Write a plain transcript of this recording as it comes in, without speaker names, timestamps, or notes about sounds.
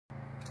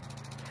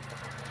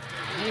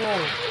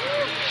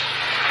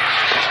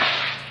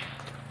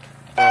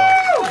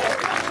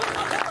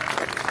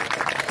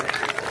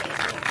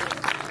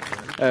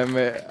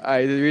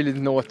I really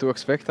didn't know what to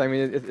expect. I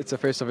mean, it's a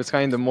first of its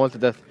kind in Malta,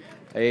 that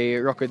a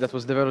rocket that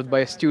was developed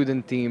by a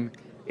student team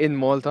in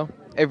Malta.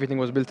 Everything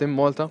was built in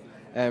Malta,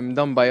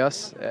 done by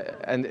us,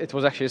 and it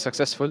was actually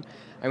successful.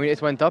 I mean,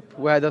 it went up.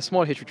 We had a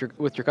small hitch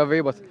with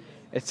recovery, but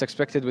it's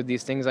expected with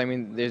these things. I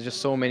mean, there's just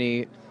so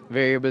many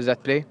variables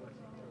at play.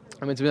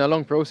 I mean, it's been a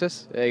long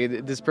process.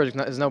 This project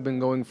has now been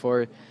going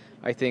for,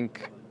 I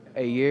think,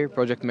 a year,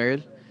 Project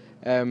Merrill.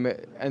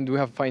 And we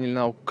have finally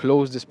now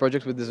closed this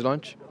project with this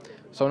launch.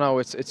 So now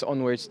it's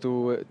onwards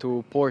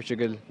to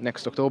Portugal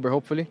next October,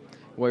 hopefully,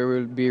 where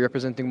we'll be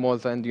representing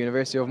Malta and the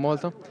University of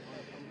Malta.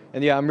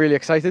 And yeah, I'm really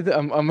excited.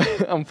 I'm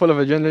I'm full of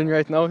adrenaline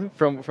right now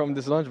from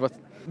this launch. But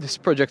this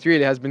project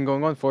really has been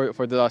going on for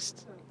the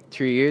last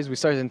 3 years. We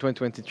started in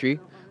 2023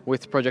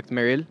 with Project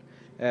Merrill.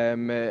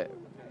 Um, uh,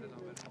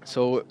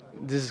 so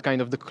this is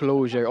kind of the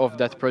closure of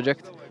that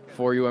project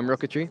for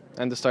Rocketry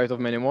and the start of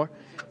many more.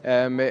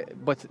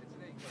 But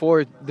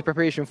for the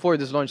preparation for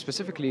this launch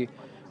specifically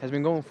has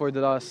been going for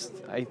the last,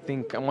 I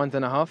think, a month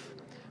and a half.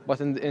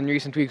 But in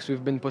recent weeks,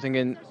 we've been putting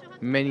in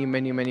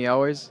many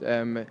hours.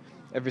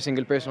 Every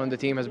single person on the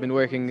team has been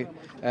working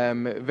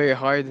very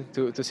hard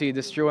to see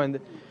this through, and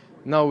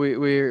now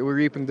we're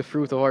reaping the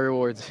fruit of our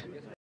rewards.